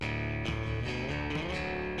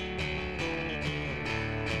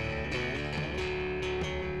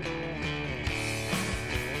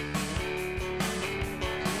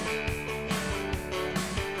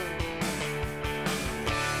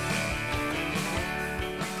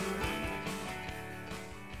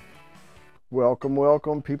Welcome,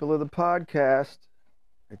 welcome, people of the podcast.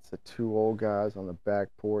 It's the two old guys on the back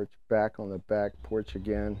porch, back on the back porch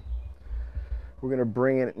again. We're going to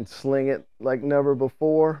bring it and sling it like never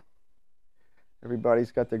before.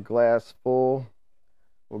 Everybody's got their glass full.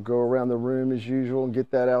 We'll go around the room as usual and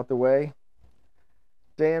get that out the way.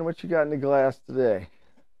 Dan, what you got in the glass today?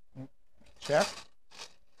 Chef?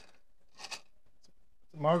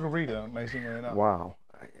 Margarita, amazingly enough. Wow,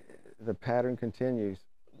 the pattern continues.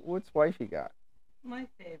 What's wifey got? My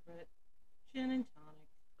favorite, gin and tonic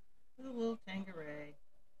with a little Tanqueray.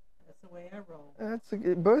 That's the way I roll.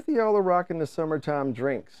 Both of y'all are rocking the summertime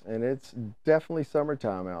drinks, and it's definitely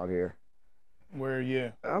summertime out here. Where are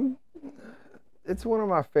you? It's one of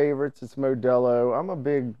my favorites. It's Modelo.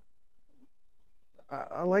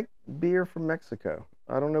 I like beer from Mexico.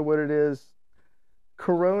 I don't know what it is.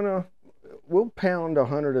 Corona, we'll pound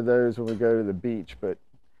 100 of those when we go to the beach, but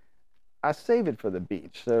I save it for the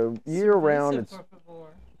beach. So year round, it's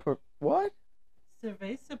what?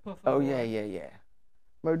 Cerveza, por favor. Oh yeah.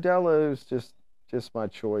 Modelo's just my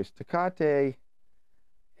choice. Tecate,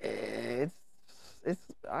 it's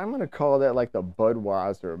I'm gonna call that like the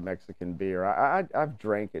Budweiser of Mexican beer. I've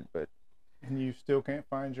drank it, but And you still can't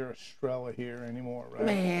find your Estrella here anymore, right?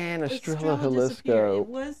 man, Estrella Disappeared. Jalisco. It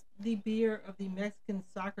was the beer of the Mexican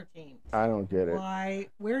soccer team. I don't get it. Why?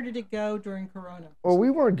 Where did it go during Corona? Well, we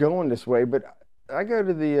weren't going this way, but I go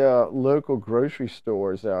to the local grocery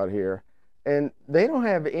stores out here, and they don't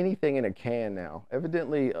have anything in a can now.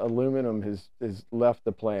 Evidently, aluminum has left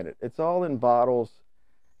the planet. It's all in bottles.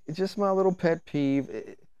 It's just my little pet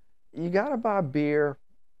peeve. You got to buy beer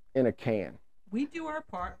in a can. We do our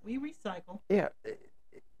part. We recycle. Yeah,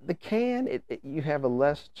 the can, you have a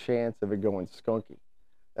less chance of it going skunky.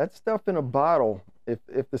 That stuff in a bottle,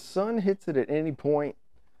 if the sun hits it at any point,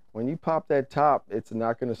 when you pop that top, it's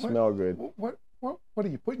not going to smell good. What are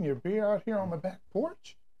you putting your beer out here on the back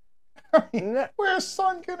porch? I mean, where's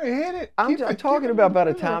sun gonna hit it? I'm talking about by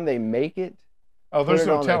the time they make it. Oh, there's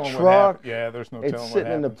no telling what happened. Yeah, there's no telling what happens. It's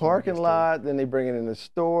sitting in the parking lot, then they bring it in the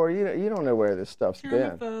store. You don't know where this stuff's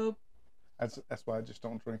been. Germaphobe. That's why I just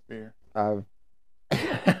don't drink beer. I've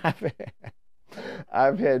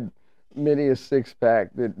had many a six pack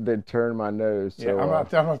that turned my nose. So, yeah,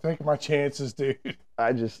 I'm not taking my chances, dude.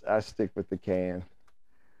 I stick with the can.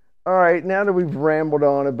 All right, now that we've rambled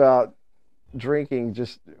on about drinking,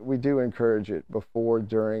 we do encourage it before,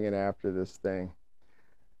 during, and after this thing.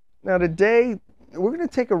 Now today we're going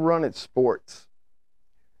to take a run at sports.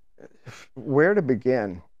 Where to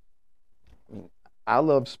begin? I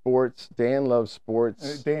love sports. Dan loves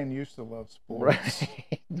sports. Dan used to love sports.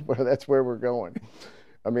 Right. Well, that's where we're going.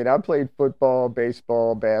 I mean, I played football,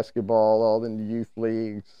 baseball, basketball, all in the youth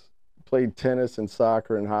leagues. Played tennis and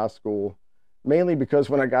soccer in high school, mainly because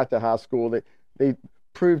when I got to high school, they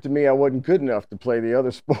proved to me I wasn't good enough to play the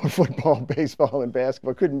other sport, football, baseball, and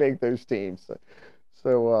basketball. I couldn't make those teams.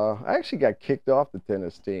 So I actually got kicked off the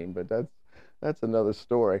tennis team, but that's another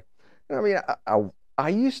story. I mean, I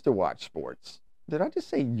used to watch sports. Did I just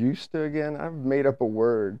say used to again? I've made up a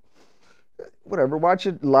word. Whatever, watch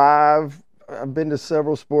it live. I've been to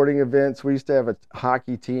several sporting events. We used to have a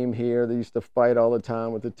hockey team here. They used to fight all the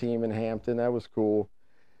time with the team in Hampton. That was cool.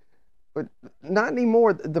 But not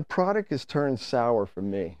anymore. The product has turned sour for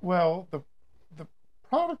me. Well, the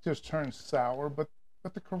product has turned sour, but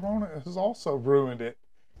the Corona has also ruined it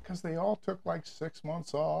because they all took like 6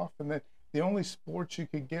 months off, and then the only sports you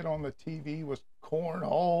could get on the TV was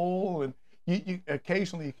cornhole, and you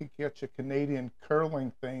occasionally you could catch a Canadian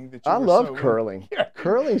curling thing that you I love curling. Yeah,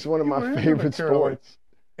 curling's one of my favorite sports,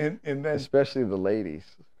 and then especially the ladies.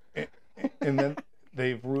 And then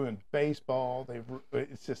they've ruined baseball.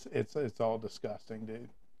 It's all disgusting, dude.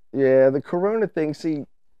 Yeah, the Corona thing. See,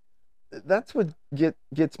 that's what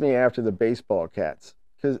gets me after the baseball cats,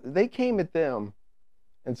 because they came at them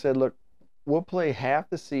and said, "Look, we'll play half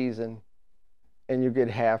the season, and you get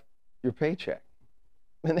half your paycheck."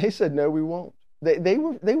 And they said, "No, we won't." They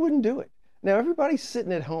wouldn't do it. Now everybody's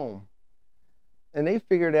sitting at home, and they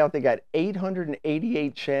figured out they got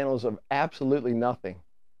 888 channels of absolutely nothing.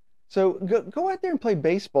 So go out there and play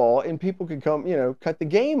baseball, and people can come, cut the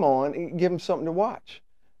game on and give them something to watch.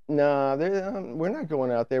 Nah, we're not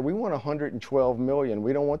going out there. We want 112 million.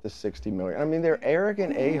 We don't want the 60 million. I mean, they're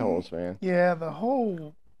arrogant a-holes, man. Yeah, the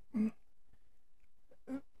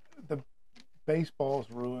baseball's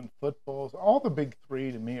ruined, football's, all the big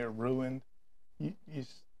three to me are ruined. I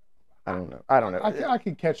don't know. I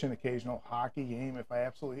could catch an occasional hockey game if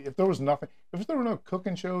there were no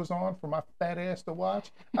cooking shows on for my fat ass to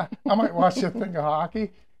watch, I might watch a thing of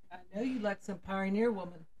hockey. I know you like some Pioneer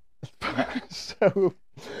Woman. So,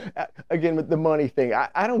 again, with the money thing,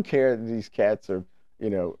 I don't care that these cats are,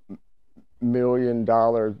 $1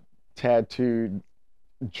 million tattooed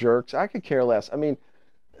jerks. I could care less. I mean,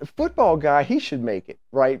 a football guy, he should make it,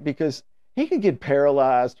 right? Because he could get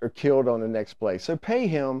paralyzed or killed on the next play. So pay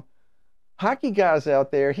him. Hockey guys out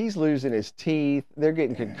there, he's losing his teeth. They're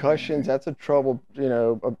getting concussions. That's a trouble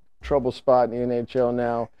spot in the NHL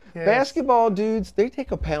now. Yes. Basketball dudes, they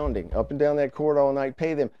take a pounding up and down that court all night,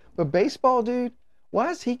 pay them. But baseball dude, why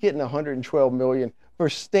is he getting $112 million for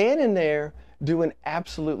standing there doing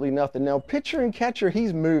absolutely nothing? Now, pitcher and catcher,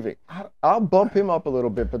 he's moving. I'll bump him up a little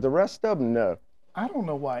bit, but the rest of them, no. I don't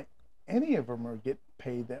know why any of them are getting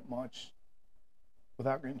paid that much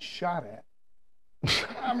without getting shot at.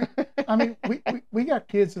 I mean, we got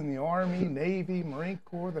kids in the Army, Navy, Marine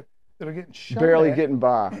Corps that are getting shot Barely at, getting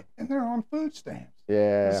by. and they're on food stamps.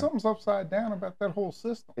 Yeah. Something's upside down about that whole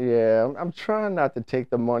system. Yeah, I'm trying not to take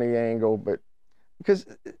the money angle, but because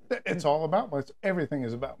It's all about money. Everything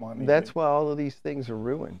is about money. that's why all of these things are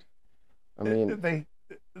ruined. I mean,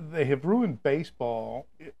 they have ruined baseball.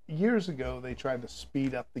 Years ago, they tried to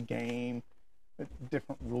speed up the game,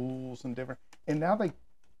 different rules and now they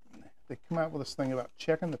come out with this thing about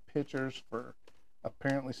checking the pitchers for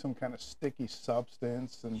apparently some kind of sticky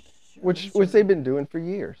substance, and which they've been doing for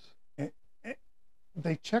years.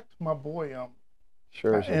 they checked my boy.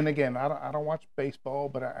 Sure. And again, I don't watch baseball,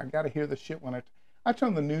 but I got to hear the shit when I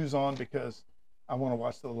turn the news on because I want to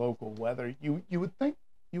watch the local weather. You would think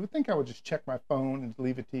I would just check my phone and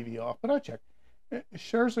leave the TV off, but I check.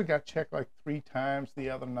 Scherzer got checked like 3 times the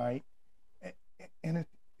other night, and at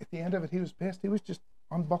the end of it, he was pissed. He was just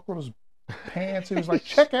unbuckled his pants. He was like,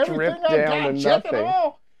 "Check everything I got, check it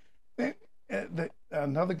all."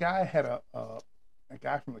 Another guy had a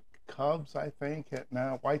guy from the Cubs, I think,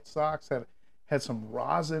 White Sox had some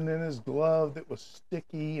rosin in his glove that was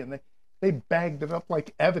sticky, and they bagged it up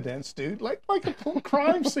like evidence, dude, like a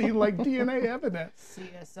crime scene, like DNA evidence.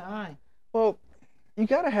 CSI. Well, you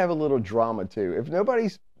got to have a little drama too. If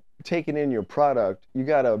nobody's taking in your product, you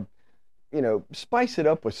got to, spice it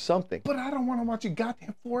up with something. But I don't want to watch a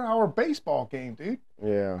goddamn 4-hour baseball game, dude.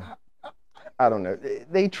 Yeah. I don't know.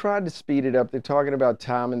 They tried to speed it up. They're talking about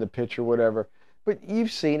time in the pitch or whatever. But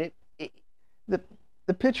you've seen it.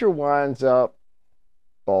 The pitcher winds up,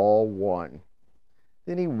 ball 1.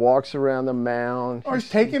 Then he walks around the mound. Or he's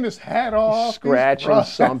taking his hat off. He's scratching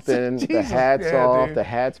something. Jesus, the hat's off. dude. The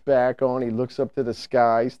hat's back on. He looks up to the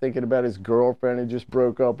sky. He's thinking about his girlfriend who just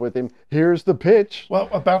broke up with him. Here's the pitch. Well,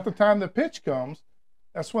 about the time the pitch comes,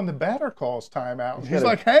 that's when the batter calls timeout. He's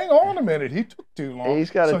like, hang on a minute. He took too long. He's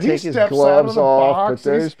got to So he take his steps out gloves of the off, box. put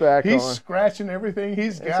those back He's on. scratching everything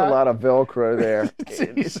he's got. That's a lot of Velcro there.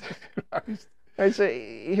 Jesus Christ. I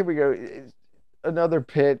say, here we go. Another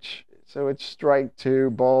pitch. So it's strike 2,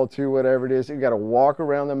 ball 2, whatever it is. You got to walk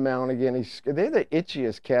around the mound again. They're the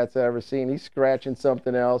itchiest cats I've ever seen. He's scratching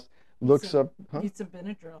something else. Looks up. Need some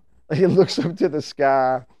Benadryl. He looks up to the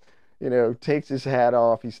sky. Takes his hat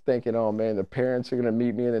off. He's thinking, oh man, the parents are going to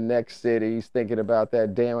meet me in the next city. He's thinking about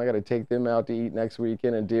that. Damn, I got to take them out to eat next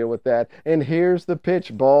weekend and deal with that. And here's the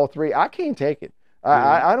pitch, ball 3. I can't take it.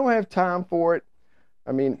 I don't have time for it.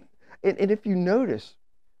 I mean, and if you notice,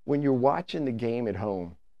 when you're watching the game at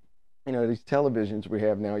home, these televisions we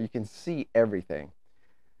have now, you can see everything.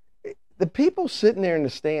 The people sitting there in the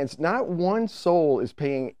stands, not one soul is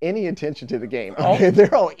paying any attention to the game.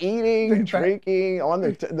 They're all eating, drinking,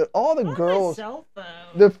 on all the girls. Cell phone.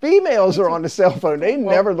 The females are on the cell phone. They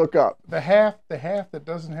never look up. The half that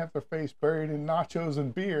doesn't have their face buried in nachos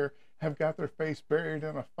and beer have got their face buried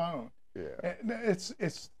in a phone. Yeah.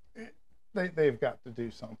 They've got to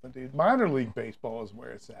do something, dude. Minor league baseball is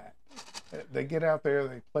where it's at. They get out there,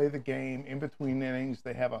 they play the game. In between innings,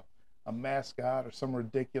 they have a mascot or some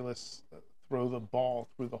ridiculous throw the ball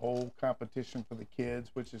through the whole competition for the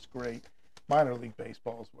kids, which is great. Minor league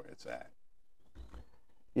baseball is where it's at.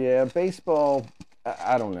 Yeah, baseball,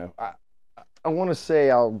 I don't know. I want to say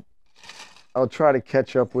I'll try to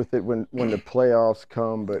catch up with it when the playoffs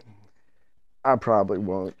come, but I probably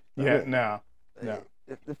won't. Yeah, no.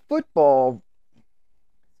 The football,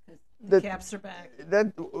 The Caps are back.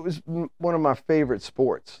 that was one of my favorite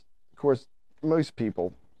sports. Of course, most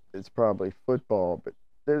people, it's probably football, but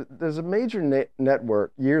there's a major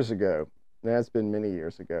network years ago, and that's been many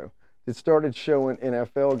years ago, that started showing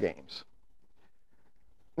NFL games.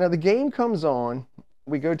 Now, the game comes on,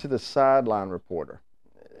 we go to the sideline reporter.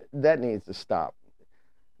 That needs to stop.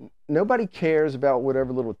 Nobody cares about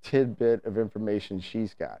whatever little tidbit of information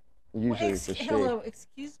she's got. Usually it's a shade. Hello,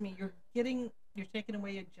 excuse me. You're taking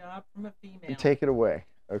away a job from a female. Take it away.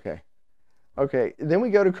 Okay. Then we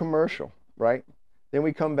go to commercial, right? Then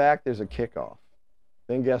we come back, there's a kickoff.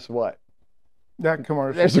 Then guess what? That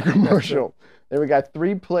commercial. There's a commercial. Then we got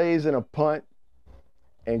 3 plays and a punt.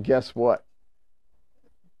 And guess what?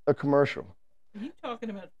 A commercial. Are you talking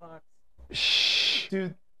about Fox? Shh.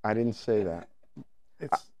 Dude, I didn't say that.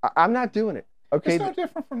 it's I'm not doing it. Okay. it's no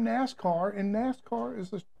different from NASCAR, and NASCAR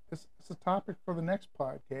is a topic for the next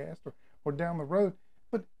podcast or down the road.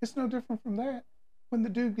 But it's no different from that. When the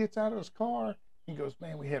dude gets out of his car and goes,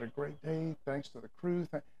 "Man, we had a great day, thanks to the crew."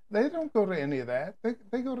 They don't go to any of that.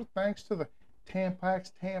 They go to thanks to the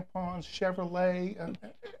Tampax, Tampons, Chevrolet.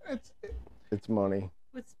 It's money.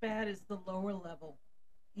 What's bad is the lower level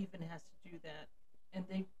even has to do that,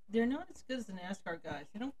 and they're not as good as the NASCAR guys.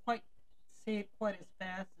 They don't quite say it quite as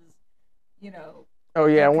fast as, you know. Oh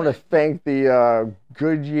yeah, I want to Okay. thank the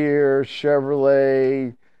Goodyear,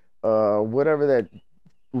 Chevrolet, whatever that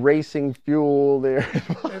racing fuel there.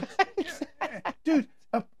 Dude,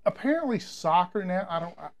 apparently soccer now.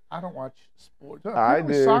 I don't watch sports. I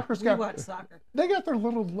Apparently do. Soccer's We got watch soccer. they got their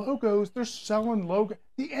little logos. They're selling logo.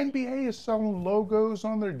 The NBA is selling logos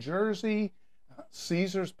on their jersey.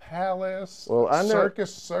 Caesar's Palace. Well, I know-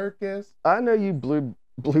 Circus. I know you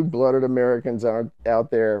blue-blooded Americans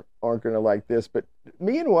out there aren't going to like this, but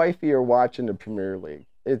me and wifey are watching the Premier League.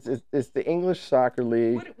 It's the English Soccer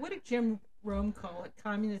League. What did Jim Rome call it?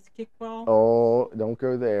 Communist kickball? Oh, don't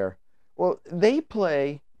go there. Well, they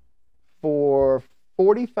play for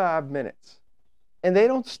 45 minutes, and they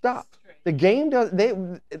don't stop. Straight. The game does.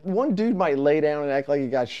 One dude might lay down and act like he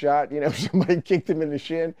got shot. You know, somebody kicked him in the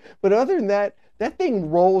shin. But other than that, that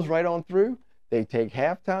thing rolls right on through. They take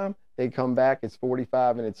halftime. They come back. It's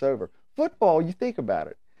 45 and it's over. Football, you think about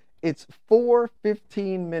it. It's 4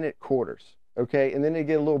 15-minute quarters. Okay, and then they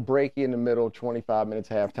get a little breaky in the middle, 25 minutes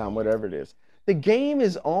halftime, whatever it is. The game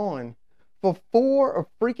is on for 4 or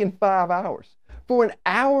freaking 5 hours. For an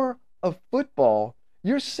hour of football,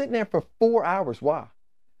 you're sitting there for 4 hours. Why?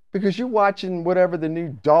 Because you're watching whatever the new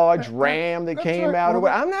Dodge Ram that That's came right. out.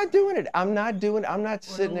 Well, I'm not doing it. I'm not Or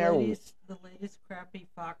sitting there. the latest crappy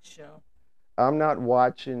Fox show. I'm not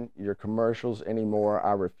watching your commercials anymore.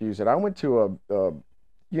 I refuse it. I went to a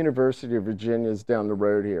University of Virginia's down the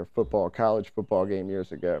road here, college football game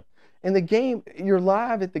years ago. And the game, you're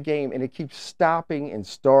live at the game, and it keeps stopping and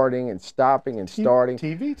starting and stopping and starting.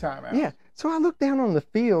 TV timeout. Yeah. So I look down on the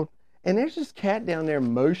field, and there's this cat down there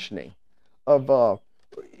motioning of,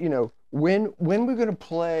 when we're going to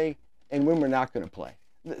play and when we're not going to play.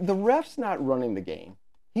 The ref's not running the game.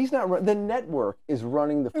 He's not. The network is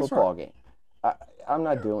running the That's football game. I'm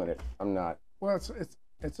not doing it. I'm not. Well,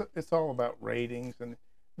 it's all about ratings, and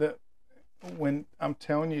when I'm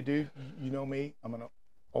telling you, dude, you know me, I'm an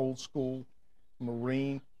old school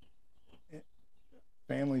Marine,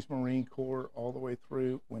 family's Marine Corps all the way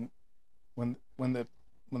through. When the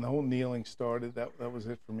whole kneeling started, that was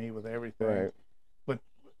it for me with everything. Right. But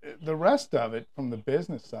the rest of it, from the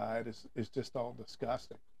business side, is just all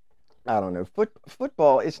disgusting. I don't know.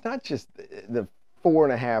 Football. It's not just the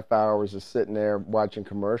 4.5 hours of sitting there watching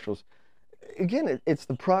commercials. Again, it's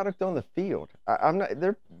the product on the field. I'm not.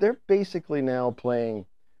 They're basically now playing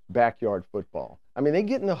backyard football. I mean, they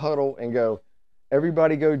get in the huddle and go,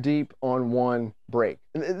 everybody go deep on one break.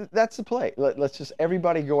 That's the play. Let's just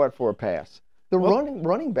everybody go out for a pass. The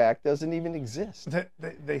running back doesn't even exist.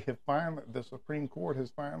 They have finally, the Supreme Court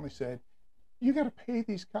has finally said, you got to pay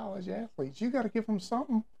these college athletes. You got to give them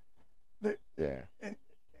something. Yeah.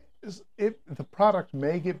 The product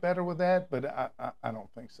may get better with that, but I don't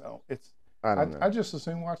think so. I don't know. I just as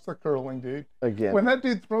soon watch the curling, dude. Again. When that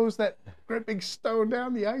dude throws that great big stone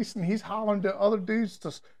down the ice and he's hollering to other dudes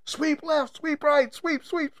to sweep left, sweep right, sweep,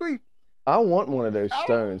 sweep, sweep. I want one of those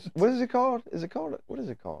stones. What is it called? What is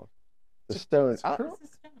it called? The stone. It's curl. What's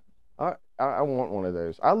this down? I want one of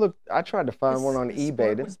those. I tried to find one on This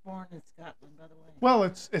eBay. sport was born in Scotland, by the way. Well,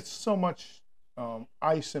 it's so much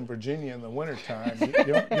ice in Virginia in the wintertime.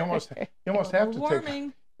 You almost have to Warming.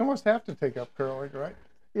 you almost have to take up curling, right?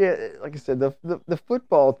 Yeah, like I said, the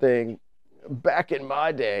football thing back in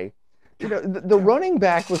my day, the running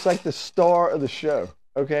back was like the star of the show,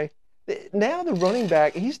 okay? Now the running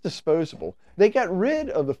back, he's disposable. They got rid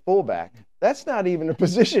of the fullback. That's not even a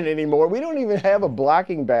position anymore. We don't even have a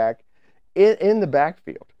blocking back in the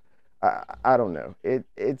backfield. I don't know.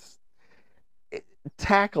 It's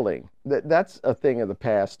tackling. That's a thing of the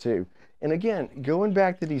past too. And again, going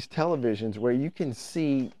back to these televisions where you can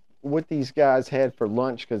see what these guys had for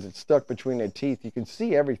lunch because it's stuck between their teeth. You can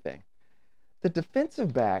see everything. The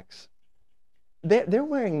defensive backs, they're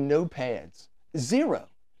wearing no pads. Zero.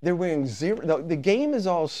 They're wearing zero. The game is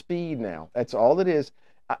all speed now. That's all it is.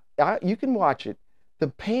 You can watch it. The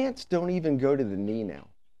pants don't even go to the knee now.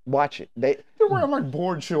 Watch it. They're wearing like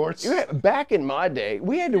board shorts. Back in my day,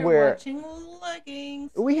 we had to They're wear. watching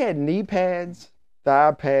leggings. We had knee pads,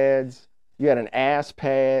 thigh pads. You had an ass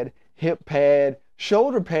pad, hip pad,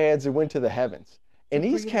 shoulder pads that went to the heavens. And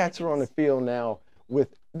these cats are on the field now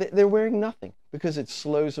with. They're wearing nothing because it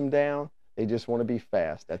slows them down. They just want to be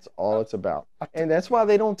fast. That's all it's about. And that's why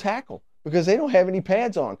they don't tackle, because they don't have any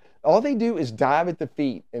pads on. All they do is dive at the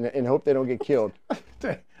feet and hope they don't get killed.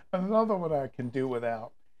 Another one I can do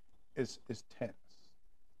without is tennis.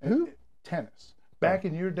 Who? Tennis. Back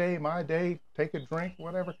in your day, my day, take a drink,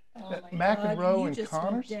 whatever. Oh McEnroe you and just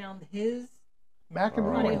Connors. went down his.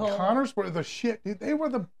 McEnroe and hole. Connors were the shit, dude. They were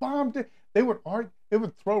the bomb. They would argue. They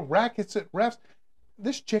would throw rackets at refs.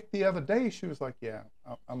 This chick the other day, she was like, "Yeah,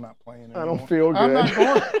 I'm not playing anymore. I don't feel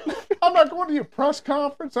good. I'm not going to your press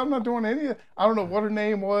conference. I'm not doing any of it. I don't know what her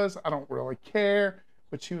name was. I don't really care."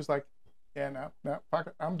 But she was like, "Yeah, no, fuck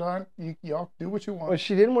it. I'm done. Y'all do what you want." Well,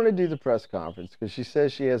 she didn't want to do the press conference because she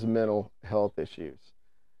says she has mental health issues.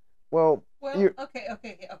 Well, Okay.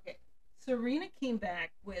 Serena came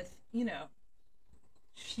back with,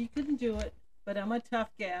 she couldn't do it, but I'm a tough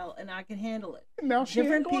gal and I can handle it. Now she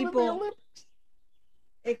ain't going to the Olympics.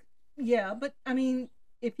 Yeah, but I mean,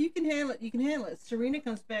 if you can handle it, you can handle it. Serena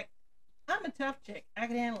comes back, I'm a tough chick. I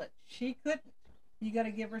can handle it. She couldn't. You got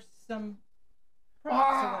to give her some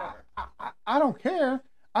props or whatever. I don't care.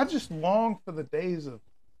 I just long for the days of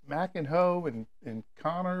McEnroe and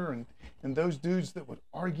Connor and those dudes that would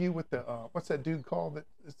argue with the what's that dude called that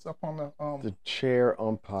it's up on the chair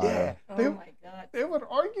umpire. Yeah, Oh my God. they would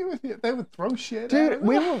argue with you. They would throw shit. Dude, at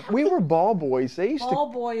we were ball boys. They used Ball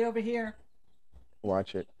boy over here.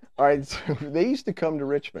 Watch it. All right, so they used to come to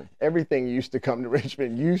Richmond. Everything used to come to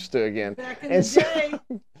Richmond. Used to again. Back in the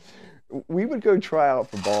day. We would go try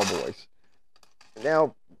out for ball boys.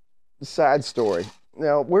 Now, side story.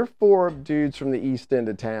 Now, we're 4 dudes from the east end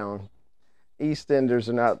of town. East Enders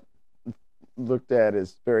are not looked at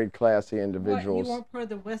as very classy individuals. What, you weren't part of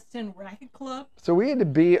the West End Racket Club? So we had to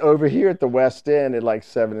be over here at the West End at like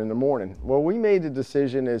 7 in the morning. Well, we made the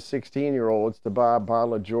decision as 16-year-olds to buy a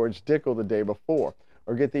bottle of George Dickel the day before,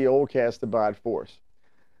 or get the old cast to buy it for us.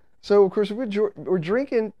 So, of course, we're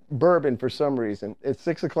drinking bourbon for some reason at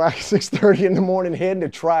 6 o'clock, 6:30 in the morning, heading to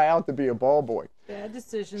try out to be a ball boy. Bad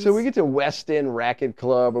decisions. So we get to West End Racket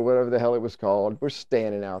Club, or whatever the hell it was called. We're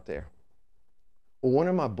standing out there. Well, one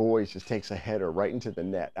of my boys just takes a header right into the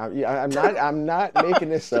net. I'm not making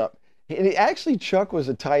this up. And actually, Chuck was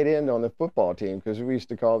a tight end on the football team because we used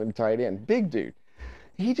to call him tight end. Big dude.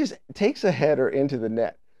 He just takes a header into the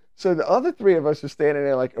net. So the other 3 of us are standing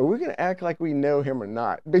there like, are we going to act like we know him or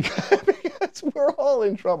not? Because we're all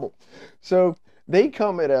in trouble. So they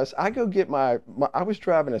come at us. I go get I was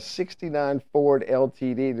driving a 69 Ford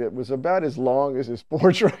LTD that was about as long as this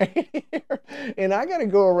porch right here. And I got to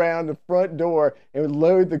go around the front door and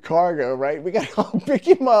load the cargo, right? We got to all pick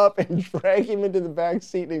him up and drag him into the back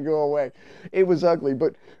seat and go away. It was ugly.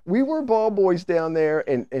 But we were ball boys down there.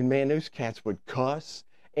 And man, those cats would cuss.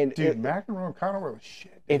 And dude, McEnroe and Connor were the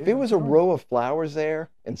shit. If it was a row of flowers there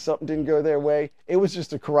and something didn't go their way, it was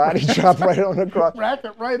just a karate chop right on the cross.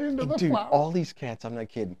 Racket right into the dude, flowers. All these cats, I'm not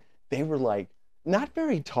kidding, they were like not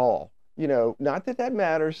very tall. Not that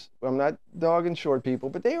matters. I'm not dogging short people,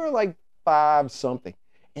 but they were like 5 something.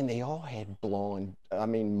 And they all had blonde,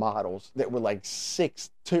 models that were like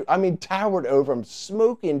 6'2". Towered over them,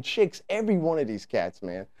 smoking chicks, every one of these cats,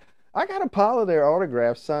 man. I got a pile of their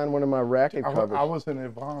autographs, signed one of my racket covers. I was an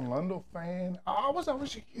Yvonne Lundell fan. I was a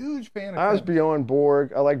huge fan of tennis. I was beyond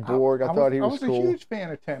Borg. I like Borg. I thought he was cool. I was a huge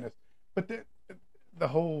fan of tennis. But the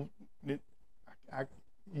whole,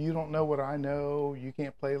 you don't know what I know. You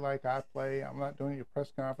can't play like I play. I'm not doing your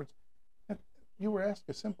press conference. You were asked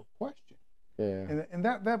a simple question. Yeah. And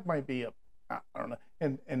that might be I don't know.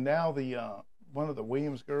 And now one of the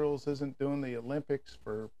Williams girls isn't doing the Olympics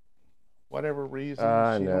for whatever reason.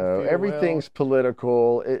 I know. Everything's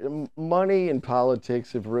political. Money and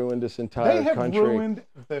politics have ruined this entire country. They have ruined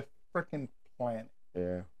the freaking planet.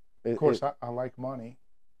 Yeah. Of course, I like money.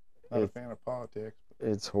 Not a fan of politics.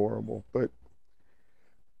 It's horrible. But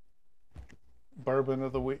bourbon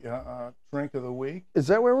of the week, drink of the week. Is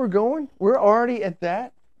that where we're going? We're already at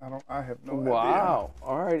that? I have no idea. Wow.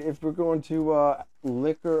 All right. If we're going to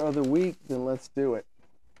liquor of the week, then let's do it.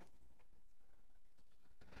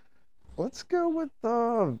 Let's go with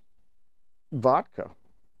vodka.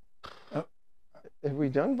 Have we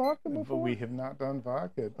done vodka before? But we have not done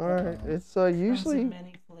vodka. All right. It's usually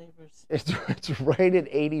many flavors. It's rated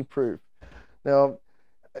 80 proof. Now,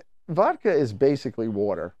 vodka is basically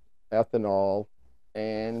water, ethanol,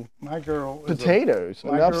 and My girl. potatoes.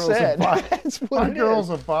 My Enough girl's a said. vodka- That's what My it girl's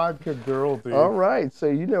is. a vodka girl, dude. All right, so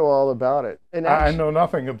you know all about it. And I actually, know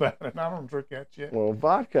nothing about it. I don't drink that shit. well,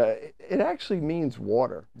 vodka, it actually means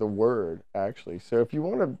water. The word actually. So if you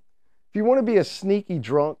want to be a sneaky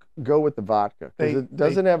drunk, go with the vodka because it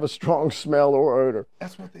doesn't have a strong smell or odor.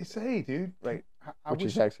 That's what they say, dude. Right. I Which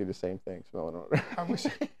wish is actually the same thing, smell and odor. I wish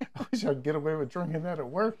I could get away with drinking that at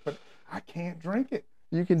work, but I can't drink it.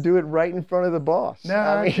 You can do it right in front of the boss. No,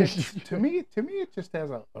 I mean, to me, it just has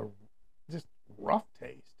a just rough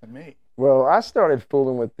taste to me. well, I started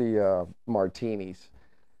fooling with the martinis,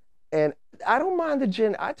 and I don't mind the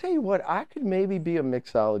gin. I tell you what, I could maybe be a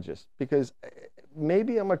mixologist because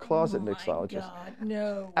maybe I'm a closet mixologist. God,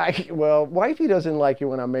 no. Well, wifey doesn't like it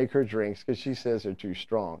when I make her drinks because she says they're too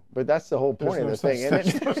strong. But that's the whole point of the thing, isn't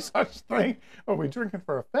There's it? no such thing. Are we drinking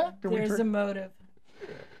for effect? Or we There's a drink... motive.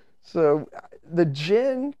 So the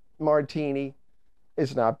gin martini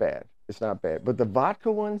is not bad. It's not bad. But the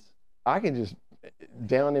vodka ones, I can just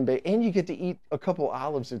down in bed, and you get to eat a couple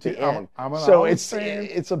olives at the Dude, end. I'm an So olive it's fan.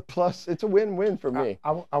 it's a plus. It's a win-win for me.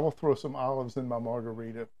 I will throw some olives in my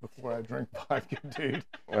margarita before I drink vodka, dude.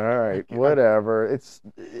 All right, whatever. It's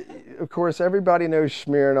of course everybody knows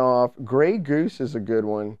Smirnoff. Grey Goose is a good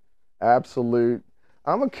one. Absolute.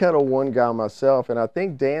 I'm a Kettle One guy myself, and I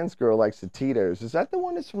think Dan's girl likes the Tito's. Is that the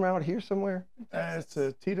one that's from out here somewhere? It's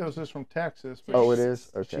Tito's is from Texas. But Oh, it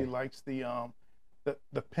is? Okay. She likes the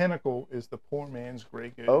Pinnacle is the poor man's Grey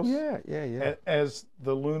Goose. Oh yeah. As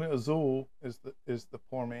the Luna Azul is the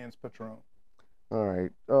poor man's Patron. All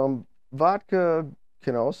right. Vodka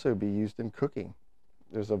can also be used in cooking.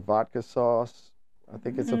 There's a vodka sauce. I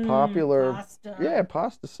think it's a popular. Pasta. Yeah,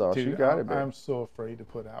 pasta sauce. Dude, You got it, babe. I'm so afraid to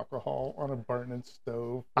put alcohol on a burning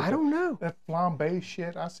stove. I don't know. That flambe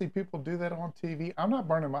shit. I see people do that on TV. I'm not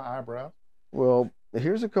burning my eyebrows. Well,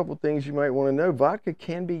 here's a couple things you might want to know. Vodka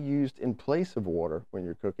can be used in place of water when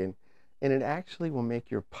you're cooking, and it actually will make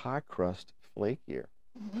your pie crust flakier.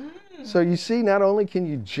 So you see, not only can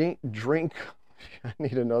you drink, I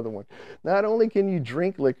need another one. Not only can you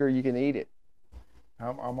drink liquor, you can eat it.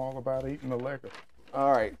 I'm all about eating the liquor.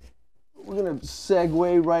 All right, we're gonna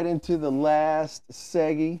segue right into the last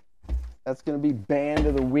seggy. That's gonna be Band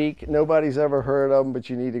of the Week. Nobody's ever heard of them, but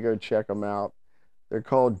you need to go check them out. They're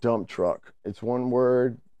called Dump Truck. It's one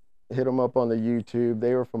word. Hit them up on the YouTube.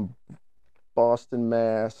 They were from Boston,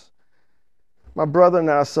 Mass. My brother and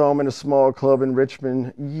I saw them in a small club in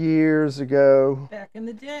Richmond years ago. Back in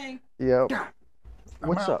the day. Yep.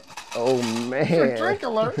 What's up? Oh man. Drink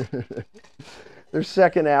alert. Their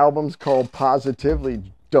second album's called Positively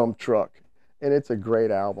Dump Truck, and it's a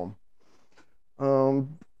great album.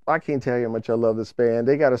 I can't tell you how much I love this band.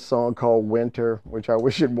 They got a song called Winter, which I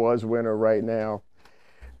wish it was winter right now.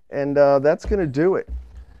 And that's gonna do it.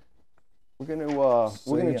 We're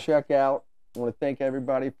gonna check out. I want to thank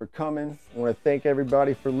everybody for coming. I want to thank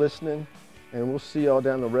everybody for listening, and we'll see y'all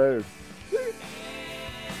down the road.